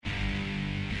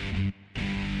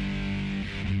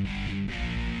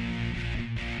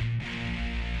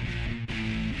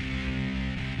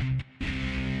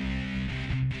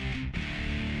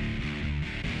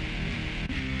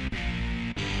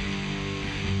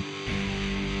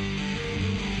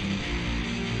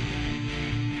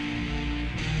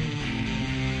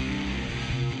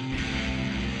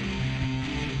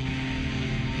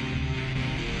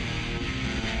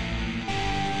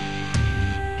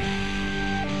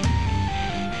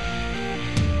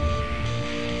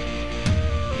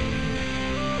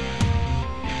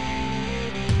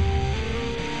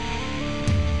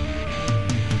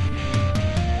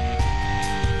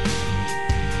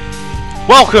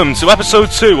Welcome to episode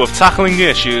 2 of Tackling the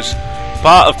Issues,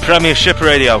 part of Premiership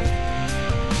Radio.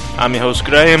 I'm your host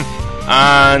Graham,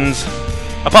 and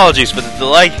apologies for the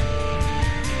delay,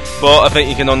 but I think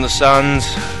you can understand,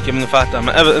 given the fact that I'm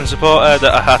an Everton supporter,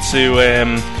 that I had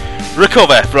to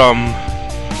recover from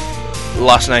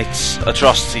last night's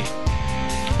atrocity,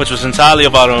 which was entirely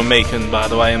of our own making, by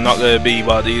the way. I'm not going to be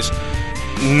one of these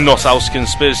nuthouse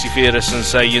conspiracy theorists and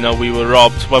say, you know, we were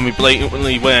robbed when we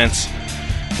blatantly weren't.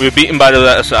 We were beaten by the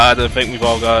better side. I think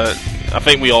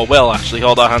we all will actually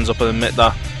hold our hands up and admit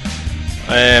that.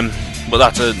 But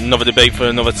that's another debate for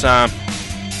another time.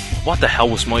 What the hell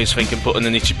was Moyes thinking putting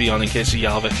an Ichibi on in case of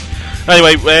Jalvik?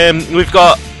 Anyway, we've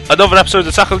got another episode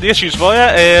to tackle the issues for you.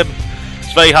 I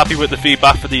was very happy with the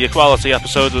feedback for the equality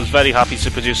episode. I was very happy to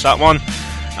produce that one.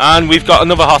 And we've got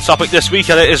another hot topic this week,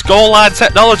 and it is goal line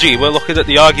technology. We're looking at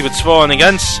the arguments for and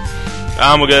against,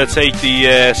 and we're going to take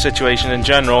the situation in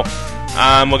general.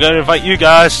 And we're going to invite you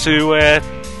guys to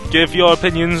give your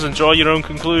opinions and draw your own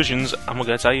conclusions, and we're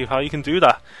going to tell you how you can do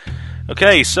that.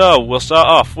 Okay, so we'll start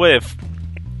off with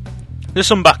just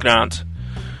some background.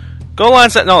 Goal line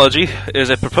technology is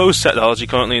a proposed technology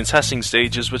currently in testing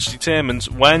stages which determines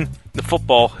when the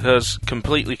football has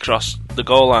completely crossed the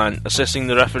goal line, assisting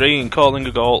the referee in calling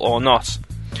a goal or not.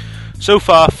 So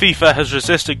far, FIFA has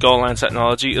resisted goal line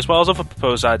technology as well as other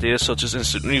proposed ideas such as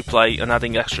instant replay and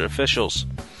adding extra officials.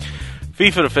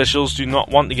 FIFA officials do not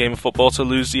want the game of football to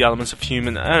lose the element of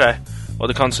human error or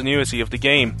the continuity of the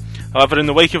game. However, in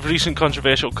the wake of recent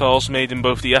controversial calls made in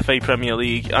both the FA Premier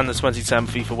League and the 2010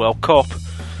 FIFA World Cup,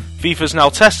 FIFA is now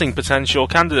testing potential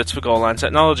candidates for goal line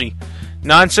technology.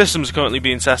 9 systems are currently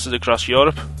being tested across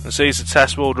Europe, and says the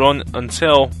test will run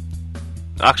until...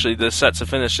 Actually, they're set to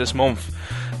finish this month.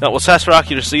 That will test for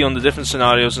accuracy under different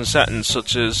scenarios and settings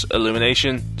such as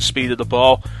illumination, speed of the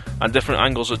ball, and different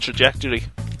angles of trajectory.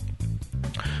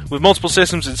 With multiple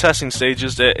systems in testing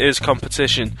stages, there is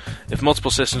competition. If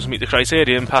multiple systems meet the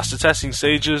criteria and pass the testing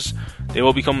stages, they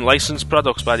will become licensed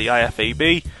products by the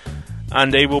IFAB,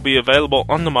 and they will be available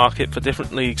on the market for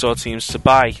different leagues or teams to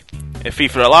buy. If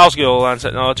FIFA allows goal line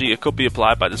technology, it could be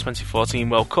applied by the 2014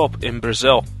 World Cup in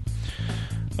Brazil.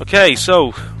 Okay,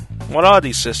 so what are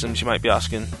these systems, you might be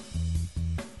asking?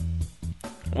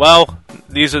 Well,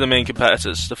 these are the main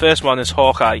competitors. The first one is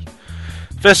Hawkeye.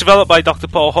 First developed by Dr.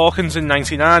 Paul Hawkins in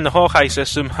 1999, the Hawkeye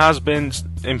system has been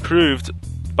improved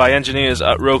by engineers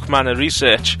at Rogue Manor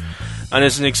Research and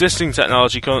is an existing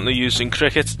technology currently used in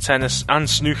cricket, tennis and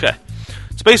snooker.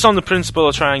 It's based on the principle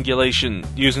of triangulation,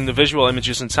 using the visual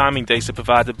images and timing data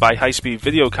provided by high-speed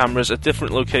video cameras at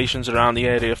different locations around the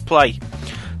area of play.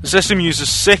 The system uses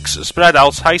 6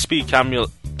 spread-out high-speed cameras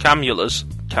to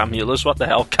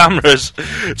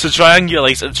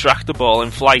triangulate and track the ball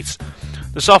in flight.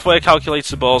 The software calculates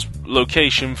the ball's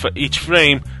location for each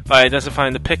frame by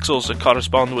identifying the pixels that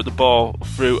correspond with the ball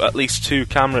through at least 2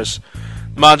 cameras.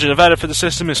 The margin of error for the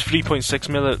system is 3.6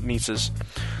 millimeters.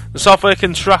 The software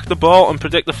can track the ball and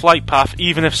predict the flight path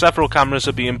even if several cameras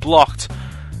are being blocked,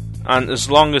 and as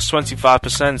long as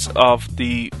 25% of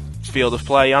the field of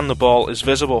play and the ball is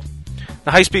visible.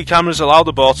 The high-speed cameras allow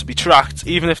the ball to be tracked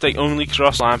even if they only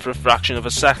cross the line for a fraction of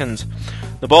a second.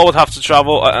 The ball would have to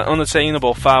travel at an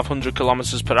unattainable 500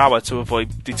 km per hour to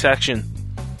avoid detection.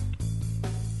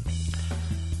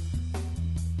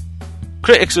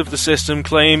 Critics of the system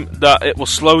claim that it will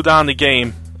slow down the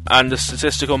game and the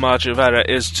statistical margin of error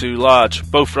is too large.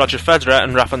 Both Roger Federer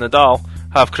and Rafa Nadal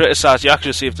have criticised the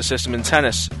accuracy of the system in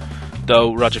tennis,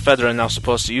 though Roger Federer now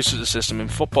supports the use of the system in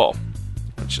football,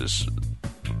 which is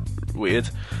weird.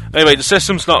 Anyway, the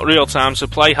system's not real time, so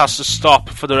play has to stop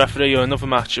for the referee or another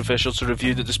match official to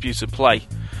review the disputed play.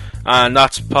 And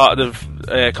that's part of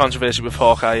the controversy with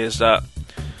Hawkeye, is that,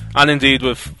 and indeed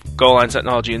with goal line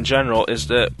technology in general, is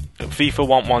that FIFA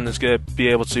want one that's going to be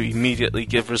able to immediately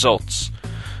give results.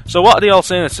 So what are the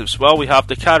alternatives? Well, we have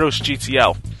the Kairos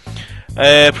GTL.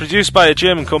 Produced by a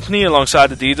German company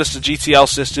alongside Adidas, the GTL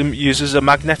system uses a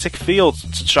magnetic field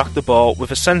to track the ball with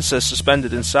a sensor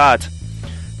suspended inside.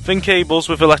 Thin cables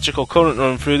with electrical current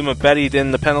running through them are buried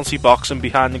in the penalty box and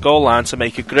behind the goal line to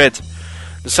make a grid.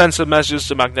 The sensor measures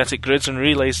the magnetic grids and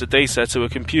relays the data to a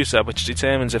computer which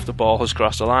determines if the ball has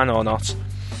crossed the line or not.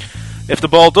 If the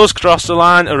ball does cross the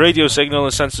line, a radio signal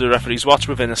is sent to the referee's watch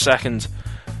within a second.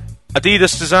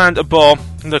 Adidas designed a ball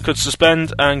that could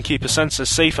suspend and keep a sensor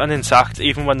safe and intact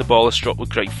even when the ball is struck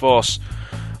with great force.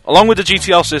 Along with the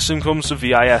GTL system comes the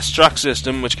VIS track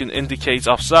system, which can indicate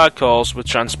offside calls with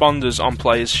transponders on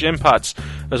players' shin pads,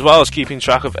 as well as keep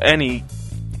track of and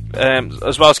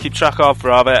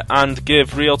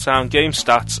give real-time game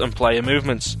stats and player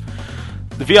movements.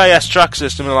 The VIS track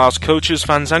system allows coaches,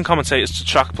 fans and commentators to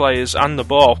track players and the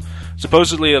ball,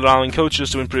 supposedly allowing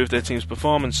coaches to improve their team's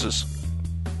performances.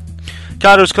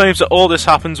 Kairos claims that all this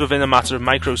happens within a matter of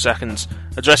microseconds,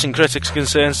 addressing critics'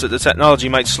 concerns that the technology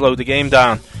might slow the game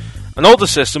down. An older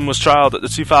system was trialled at the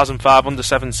 2005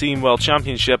 Under-17 World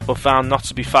Championship but found not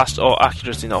to be fast or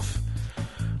accurate enough,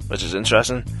 which is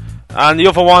interesting. And the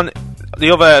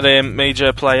other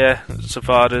major player, so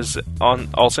far as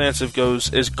on alternative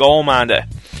goes, is Goalminder.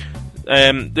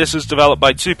 This is developed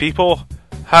by two people,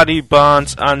 Harry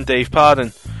Barnes and Dave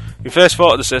Pardon, who first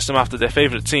thought of the system after their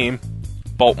favourite team,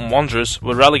 Bolton Wanderers,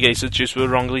 were relegated due to a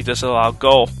wrongly disallowed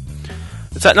goal.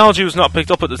 The technology was not picked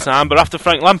up at the time, but after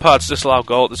Frank Lampard's disallowed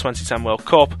goal at the 2010 World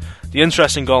Cup, the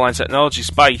interest in goal line technology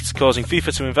spiked, causing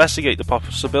FIFA to investigate the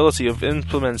possibility of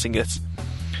implementing it.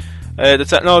 The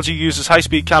technology uses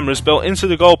high-speed cameras built into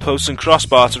the goalposts and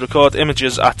crossbar to record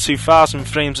images at 2,000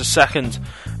 frames a second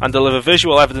and deliver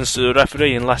visual evidence to the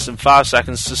referee in less than 5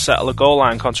 seconds to settle a goal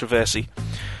line controversy.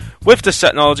 With this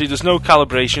technology, there's no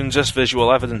calibration, just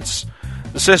visual evidence.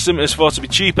 The system is thought to be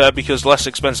cheaper because less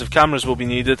expensive cameras will be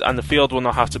needed and the field will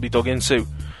not have to be dug into.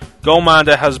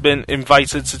 Goalminder has been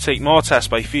invited to take more tests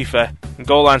by FIFA, and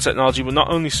goal line technology will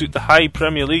not only suit the high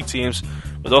Premier League teams,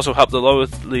 but also help the lower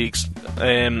leagues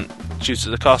due to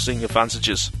the costing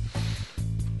advantages.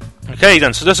 Okay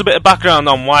then, so there's a bit of background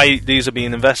on why these are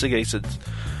being investigated.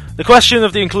 The question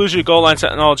of the inclusion of goal line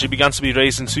technology began to be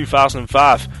raised in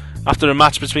 2005, after a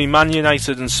match between Man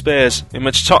United and Spurs, in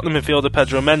which Tottenham midfielder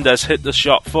Pedro Mendes hit the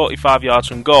shot 45 yards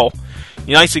from goal.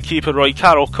 United keeper Roy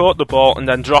Carroll caught the ball and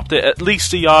then dropped it at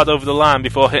least a yard over the line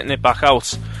before hitting it back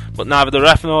out, but neither the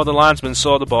ref nor the linesman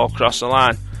saw the ball cross the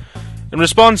line. In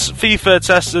response, FIFA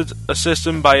tested a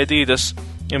system by Adidas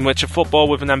in which a football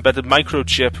with an embedded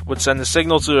microchip would send a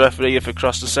signal to the referee if it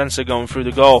crossed the sensor going through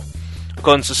the goal.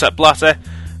 According to Sepp Blatter,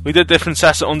 we did different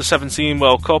tests at Under-17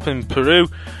 World Cup in Peru,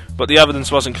 but the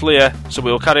evidence wasn't clear, so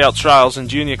we will carry out trials in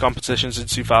junior competitions in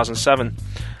 2007.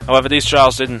 However, these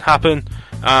trials didn't happen,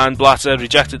 and Blatter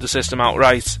rejected the system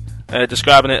outright,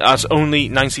 describing it as only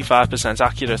 95%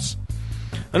 accurate.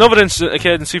 Another incident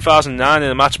occurred in 2009 in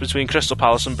a match between Crystal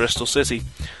Palace and Bristol City.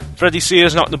 Freddie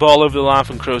Sears knocked the ball over the line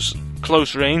from close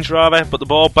range, but the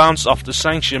ball bounced off the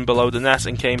sanction below the net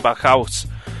and came back out.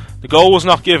 The goal was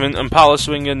not given, and Palace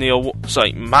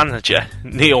manager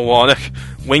Neil Warnock,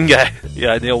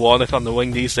 Neil Warnock on the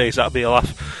wing these days, that'd be a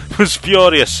laugh, was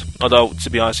furious, although to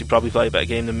be honest he probably played a better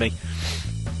game than me.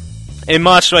 In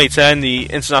March 2010, the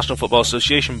International Football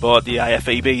Association Board, the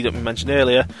IFAB that we mentioned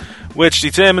earlier, which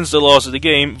determines the laws of the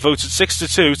game, voted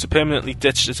 6-2 to permanently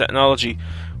ditch the technology,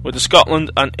 with the Scotland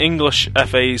and English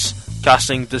FAs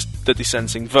casting the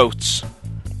dissenting votes.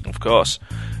 Of course.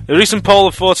 A recent poll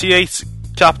of 48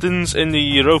 captains in the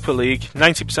Europa League,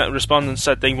 90% of respondents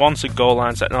said they wanted goal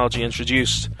line technology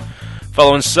introduced.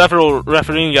 Following several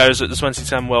refereeing errors at the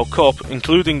 2010 World Cup,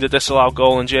 including the disallowed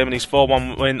goal in Germany's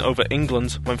 4-1 win over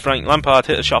England when Frank Lampard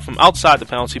hit a shot from outside the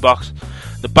penalty box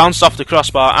that bounced off the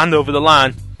crossbar and over the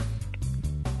line,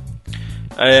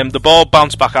 the ball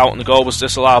bounced back out and the goal was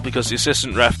disallowed because the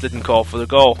assistant ref didn't call for the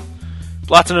goal.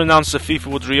 Blatter announced that FIFA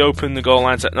would reopen the goal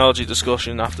line technology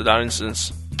discussion after that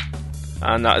incident,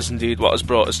 and that is indeed what has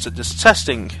brought us to this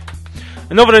testing.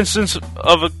 Another instance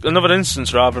of a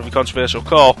controversial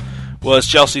call was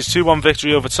Chelsea's 2-1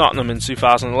 victory over Tottenham in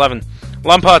 2011.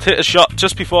 Lampard hit a shot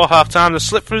just before half-time that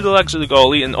slipped through the legs of the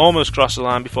goalie and almost crossed the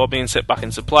line before being tipped back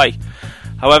into play.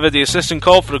 However, the assistant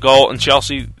called for a goal and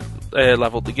Chelsea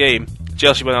levelled the game.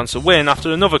 Chelsea went on to win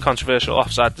after another controversial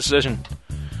offside decision.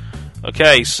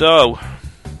 Okay, so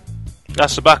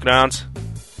that's the background.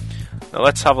 Now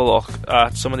let's have a look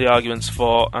at some of the arguments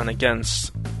for and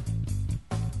against.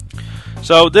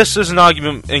 So this is an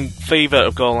argument in favour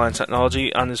of goal line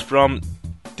technology and is from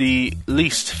The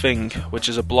Least Thing, which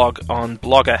is a blog on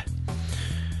Blogger.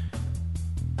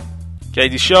 Okay,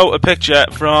 they show a picture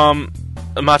from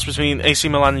a match between AC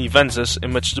Milan and Juventus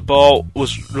in which the ball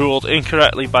was ruled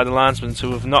incorrectly by the linesman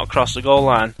to have not crossed the goal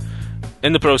line,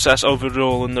 in the process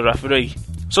overruling the referee.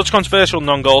 Such controversial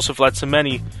non-goals have led to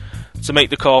many to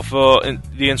make the call for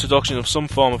the introduction of some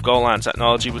form of goal line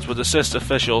technology which would assist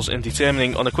officials in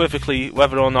determining unequivocally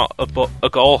whether or not a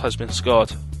goal has been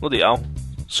scored. Bloody hell,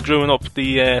 screwing up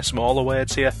the smaller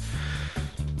words here.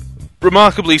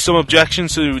 Remarkably, some objection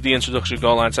to the introduction of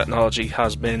goal line technology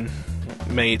has been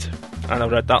made, and I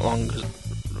read that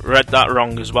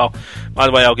wrong as well. By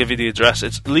the way, I'll give you the address.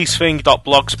 It's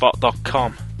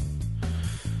leastthing.blogspot.com.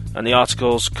 And the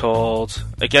article's called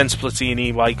Against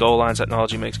Platini, Why Goal Line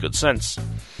Technology Makes Good Sense.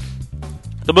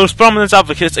 The most prominent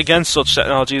advocate against such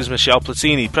technology is Michel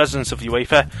Platini, president of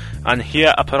UEFA, and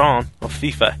Heer Apparan of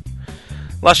FIFA.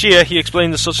 Last year, he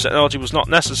explained that such technology was not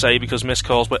necessary because missed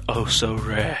calls were oh so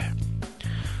rare.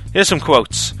 Here's some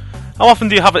quotes. How often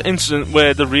do you have an incident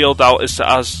where the real doubt is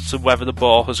as to whether the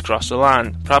ball has crossed the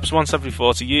line? Perhaps once every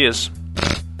 40 years.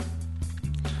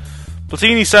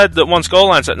 Platini said that once goal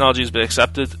line technology has been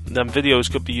accepted, then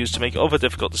videos could be used to make other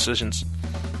difficult decisions.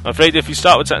 I'm afraid if you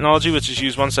start with technology which is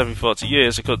used once every 40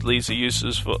 years, it could lead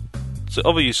to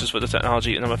other uses for the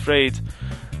technology, and I'm afraid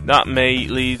that may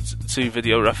lead to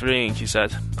video refereeing, he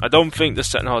said. I don't think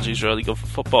this technology is really good for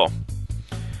football.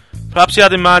 Perhaps he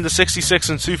had in mind the 66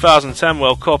 and 2010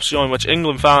 World Cups, during which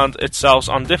England found itself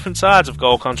on different sides of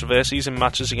goal controversies in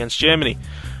matches against Germany,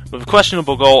 with a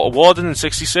questionable goal awarded in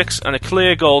 66 and a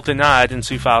clear goal denied in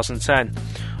 2010.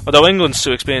 Although England's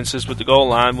two experiences with the goal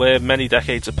line were many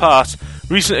decades apart,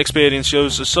 recent experience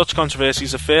shows that such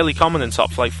controversies are fairly common in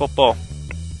top-flight football.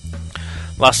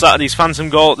 Last Saturday's phantom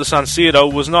goal at the San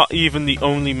Siro was not even the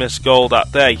only missed goal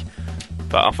that day.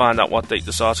 But I'll find out what date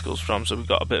this article's from, so we've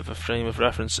got a bit of a frame of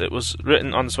reference. It was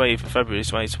written on the 28th of February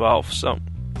 2012, so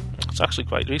it's actually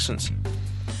quite recent.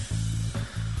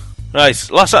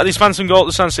 Right, last Saturday's phantom goal at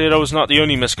the San Siro was not the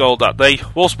only missed goal that day.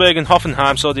 Wolfsburg and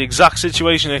Hoffenheim saw the exact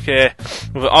situation occur,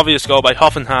 with an obvious goal by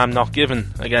Hoffenheim not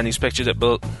given. Again, he's pictured it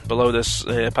below this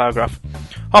paragraph.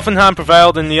 Hoffenheim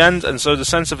prevailed in the end, and so the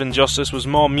sense of injustice was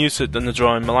more muted than the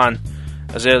draw in Milan,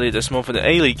 as earlier this month in the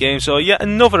A-League game saw yet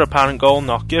another apparent goal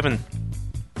not given.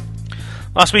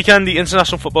 Last weekend, the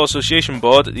International Football Association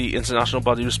Board, the international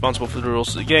body responsible for the rules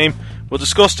of the game, will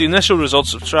discuss the initial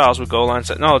results of trials with goal line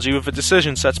technology, with a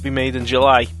decision set to be made in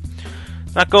July.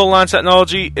 That goal line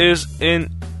technology is in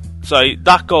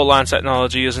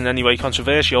any way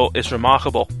controversial is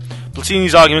remarkable.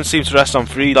 Platini's argument seems to rest on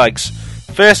three legs.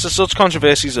 First, that such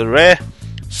controversies are rare.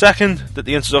 Second, that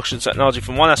the introduction of technology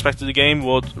from one aspect of the game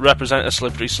would represent a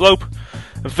slippery slope.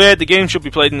 And third, the game should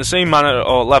be played in the same manner at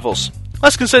all levels.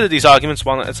 Let's consider these arguments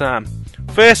one at a time.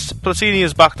 First, Platini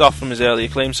has backed off from his earlier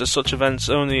claims that such events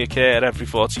only occur every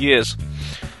 40 years.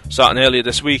 Starting earlier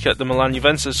this week at the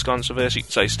Milan-Juventus controversy,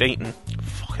 stating,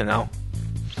 fucking hell.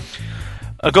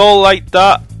 A goal like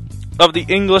that of the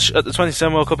English at the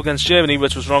 2010 World Cup against Germany,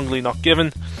 which was wrongly not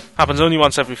given, happens only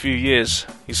once every few years.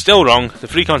 He's still wrong. The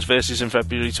three controversies in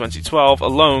February 2012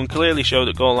 alone clearly show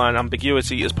that goal line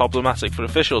ambiguity is problematic for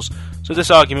officials, so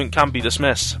this argument can be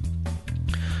dismissed.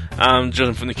 And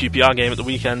judging from the QPR game at the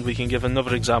weekend, we can give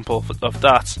another example of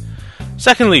that.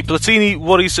 Secondly, Platini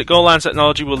worries that goal line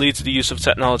technology will lead to the use of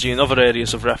technology in other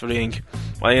areas of refereeing.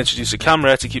 When I introduce a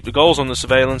camera to keep the goals under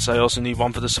surveillance, I also need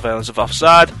one for the surveillance of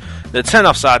offside. There are 10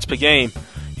 offsides per game.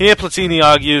 Here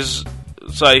Platini's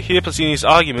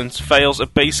argument fails a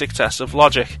basic test of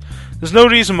logic. There's no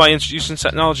reason why introducing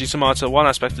technology to monitor one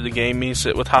aspect of the game means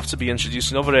it would have to be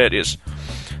introduced in other areas.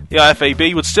 The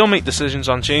IFAB would still make decisions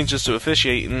on changes to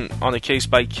officiating on a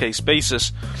case-by-case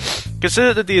basis.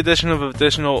 Consider that the addition of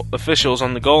additional officials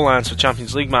on the goal lines for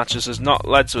Champions League matches has not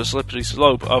led to a slippery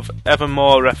slope of ever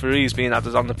more referees being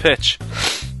added on the pitch.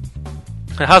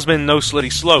 There has been no slippery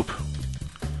slope.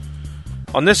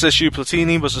 On this issue,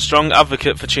 Platini was a strong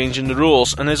advocate for changing the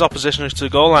rules, and his opposition to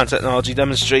goal line technology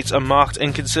demonstrates a marked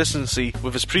inconsistency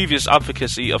with his previous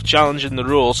advocacy of challenging the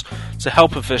rules to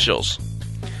help officials.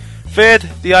 Third,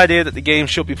 the idea that the game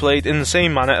should be played in the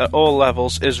same manner at all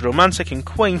levels is romantic and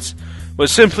quaint, but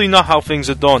simply not how things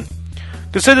are done.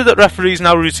 Consider that referees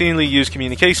now routinely use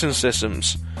communication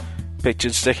systems.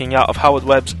 Pictured sticking out of Howard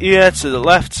Webb's ear to the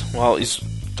left. Well, he's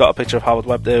got a picture of Howard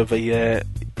Webb there with a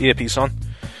earpiece on.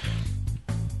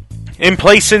 In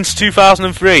place since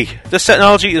 2003, this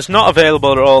technology is not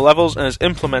available at all levels, and its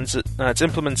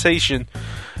implementation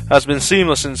has been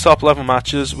seamless in top-level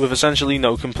matches with essentially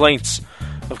no complaints.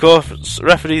 Of course,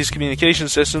 referees' communication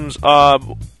systems are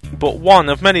but one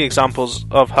of many examples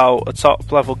of how a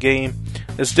top-level game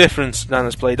is different than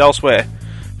is played elsewhere.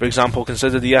 For example,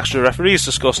 consider the extra referees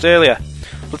discussed earlier.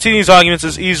 Platini's argument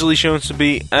is easily shown to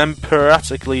be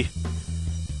empirically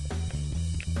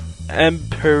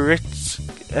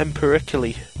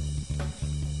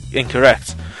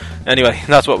incorrect. Anyway,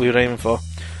 that's what we were aiming for.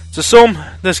 To sum,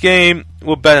 this game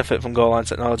would benefit from goal line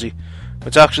technology,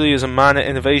 which actually is a minor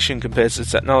innovation compared to the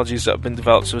technologies that have been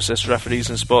developed to assist referees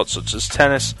in sports such as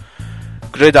tennis,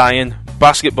 gridiron,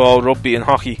 basketball, rugby and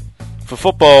hockey. For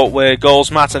football, where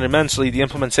goals matter immensely, the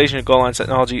implementation of goal line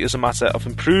technology is a matter of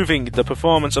improving the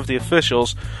performance of the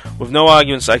officials, with no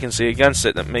arguments I can see against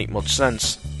it that make much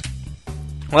sense.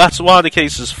 Well, that's what the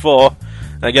case is for.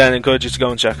 Again, I encourage you to go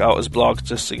and check out his blog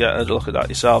just to get a look at that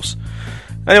yourselves.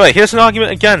 Anyway, here's an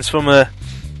argument against from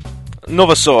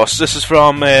another source. This is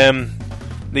from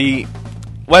the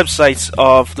website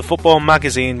of the football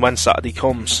magazine When Saturday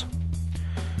Comes.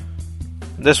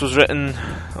 This was written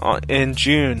in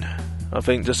June, I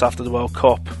think just after the World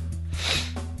Cup.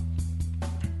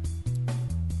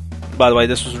 By the way,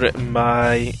 this was written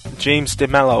by James De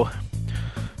Mello.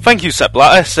 "Thank you, Sepp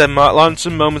Blatter," said Mark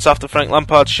Lawrenson moments after Frank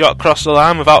Lampard's shot crossed the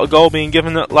line without a goal being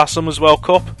given at last summer's World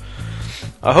Cup.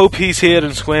 "I hope he's here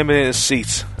and squirming in his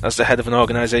seat. As the head of an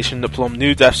organisation that plumbed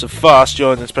new depths of farce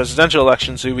during its presidential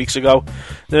election 2 weeks ago,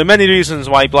 there are many reasons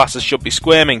why Blatter should be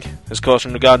squirming. His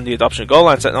caution regarding the adoption of goal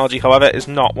line technology, however, is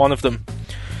not one of them.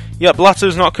 Yet Blatter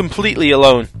is not completely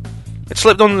alone. It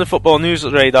slipped under the football news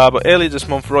radar, but earlier this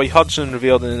month Roy Hodgson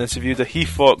revealed in an interview that he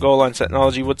thought goal line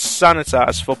technology would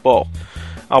sanitise football,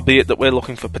 albeit that we're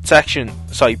looking for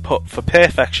for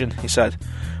perfection, he said.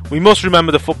 "We must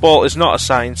remember that football is not a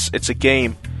science, it's a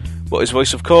game." But his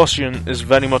voice of caution is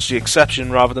very much the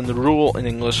exception rather than the rule in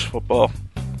English football.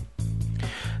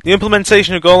 The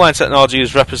implementation of goal line technology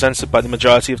is represented by the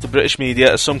majority of the British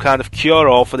media as some kind of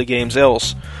cure-all for the game's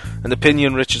ills, an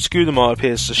opinion Richard Scudamore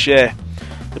appears to share.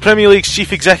 The Premier League's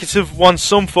chief executive wants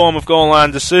some form of goal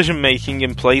line decision-making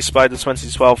in place by the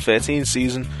 2012-13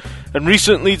 season, and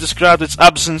recently described its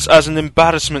absence as an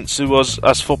embarrassment to us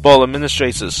as football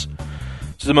administrators.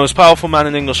 To the most powerful man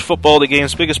in English football, the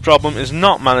game's biggest problem is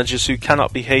not managers who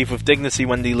cannot behave with dignity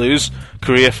when they lose,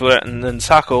 career-threatening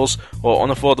tackles, or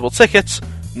unaffordable tickets.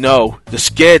 No, the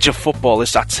scourge of football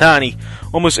is that tiny,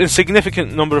 almost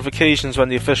insignificant number of occasions when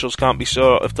the officials can't be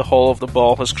sure if the whole of the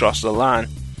ball has crossed the line.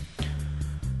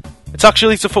 It's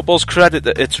actually to football's credit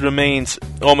that it's remained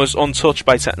almost untouched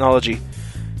by technology.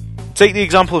 Take the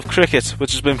example of cricket,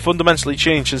 which has been fundamentally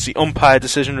changed since the umpire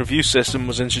decision review system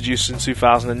was introduced in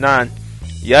 2009.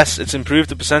 Yes, it's improved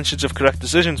the percentage of correct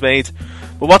decisions made,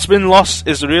 but what's been lost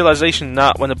is the realisation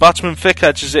that when a batsman thick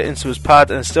edges it into his pad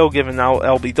and is still giving out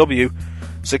LBW,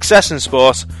 success in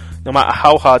sport, no matter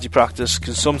how hard you practice,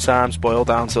 can sometimes boil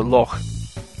down to luck.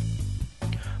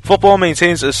 Football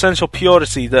maintains an essential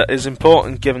purity that is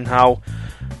important given how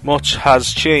much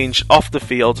has changed off the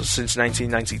field since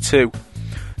 1992.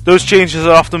 Those changes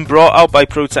are often brought out by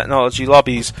pro-technology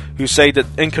lobbies who say that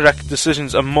incorrect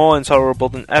decisions are more intolerable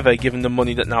than ever given the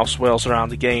money that now swirls around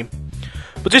the game.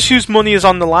 But just whose money is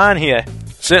on the line here?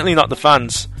 Certainly not the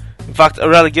fans. In fact, a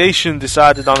relegation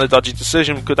decided on a dodgy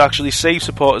decision could actually save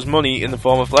supporters money in the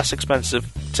form of less expensive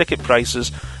ticket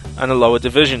prices and a lower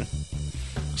division.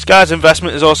 Sky's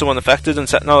investment is also unaffected, and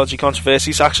technology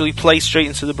controversies actually play straight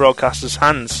into the broadcasters'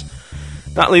 hands.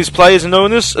 That leaves players and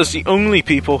owners as the only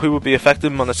people who would be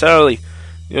affected monetarily,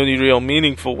 the only real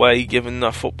meaningful way given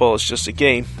that football is just a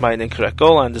game by an incorrect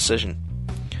goal line decision.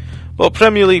 But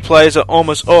Premier League players are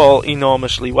almost all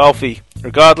enormously wealthy,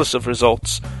 regardless of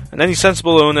results, and any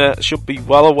sensible owner should be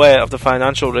well aware of the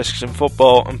financial risks in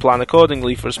football and plan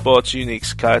accordingly for a sport's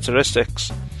unique characteristics.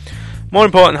 More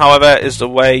important, however, is the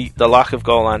way the lack of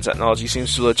goal line technology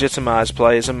seems to legitimise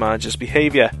players' and managers'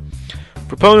 behaviour.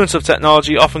 Proponents of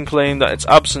technology often claim that its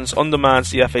absence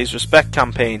undermines the FA's Respect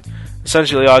campaign,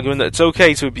 essentially arguing that it's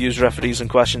okay to abuse referees and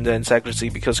question their integrity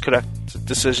because correct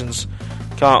decisions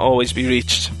can't always be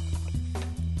reached.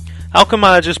 How can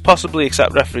managers possibly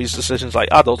accept referees' decisions like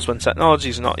adults when technology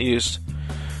is not used?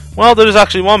 Well, there is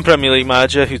actually one Premier League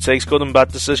manager who takes good and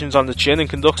bad decisions on the chin and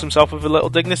conducts himself with a little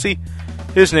dignity.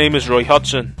 His name is Roy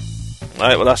Hodgson.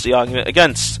 Right, well, that's the argument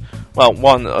against. Well,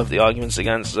 one of the arguments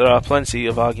against. There are plenty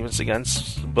of arguments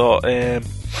against, but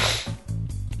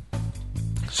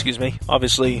excuse me,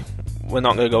 obviously we're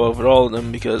not going to go over all of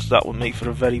them because that would make for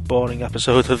a very boring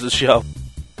episode of the show.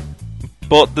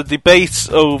 But the debate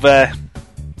over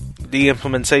the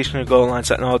implementation of goal line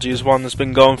technology is one that's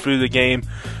been going through the game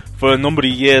for a number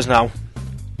of years now,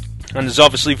 and there's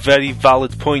obviously very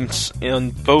valid points in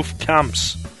both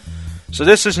camps. So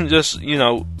this isn't just,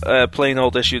 a plain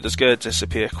old issue that's going to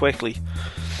disappear quickly.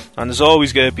 And there's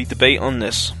always going to be debate on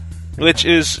this. Which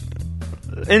is,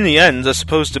 in the end, I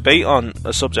suppose debate on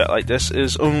a subject like this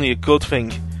is only a good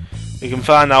thing. You can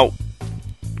find out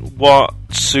what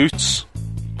suits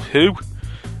who.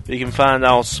 You can find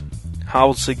out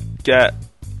how to get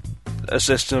a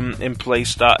system in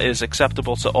place that is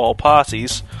acceptable to all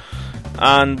parties.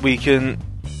 And we can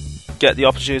get the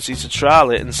opportunity to trial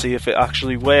it and see if it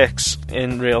actually works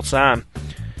in real time,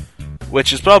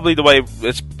 which is probably the way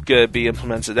it's going to be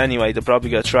implemented anyway. They're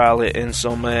probably going to trial it in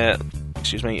some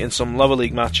in some lower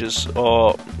league matches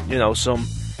or some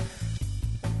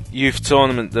youth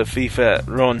tournament that FIFA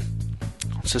run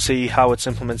to see how its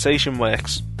implementation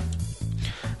works.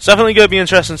 It's definitely going to be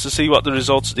interesting to see what the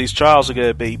results of these trials are going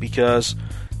to be, because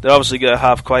they're obviously going to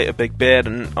have quite a big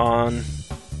burden on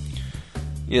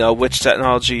which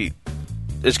technology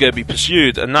is going to be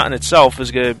pursued, and that in itself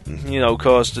is going to,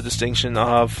 cause the distinction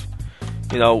of,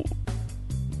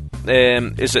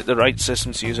 is it the right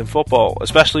system to use in football,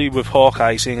 especially with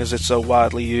Hawkeye, seeing as it's so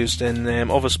widely used in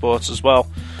other sports as well.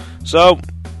 So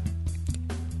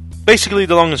basically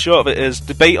the long and short of it is,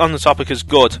 debate on the topic is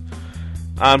good,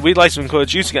 and we'd like to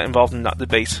encourage you to get involved in that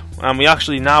debate. And we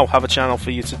actually now have a channel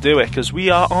for you to do it, because we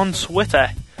are on Twitter.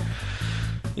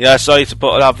 Yeah, sorry to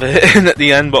put an advert in at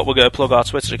the end, but we're going to plug our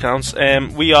Twitter accounts.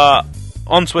 We are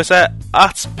on Twitter,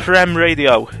 at Prem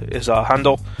Radio is our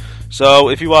handle. So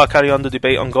if you want to carry on the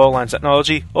debate on goal line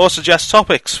technology, or suggest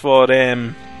topics for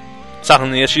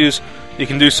tackling the issues, you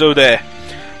can do so there.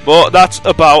 But that's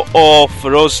about all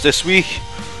for us this week.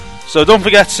 So don't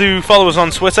forget to follow us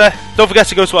on Twitter. Don't forget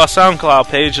to go to our SoundCloud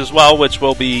page as well, which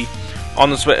will be on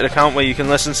the Twitter account where you can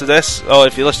listen to this, or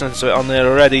if you're listening to it on there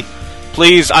already,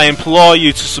 please, I implore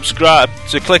you to subscribe,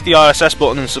 to click the RSS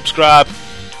button and subscribe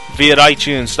via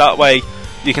iTunes. That way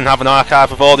you can have an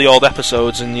archive of all the old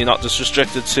episodes and you're not just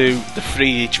restricted to the 3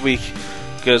 each week,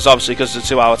 because obviously because of the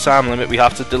 2 hour time limit we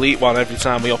have to delete one every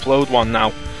time we upload one now,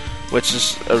 which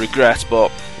is a regret,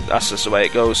 but that's just the way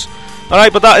it goes.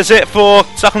 Alright, but that is it for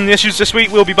tackling the issues this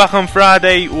week. We'll be back on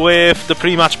Friday with the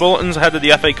pre-match bulletins ahead of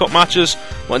the FA Cup matches.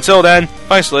 But until then,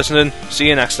 thanks for listening. See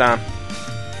you next time.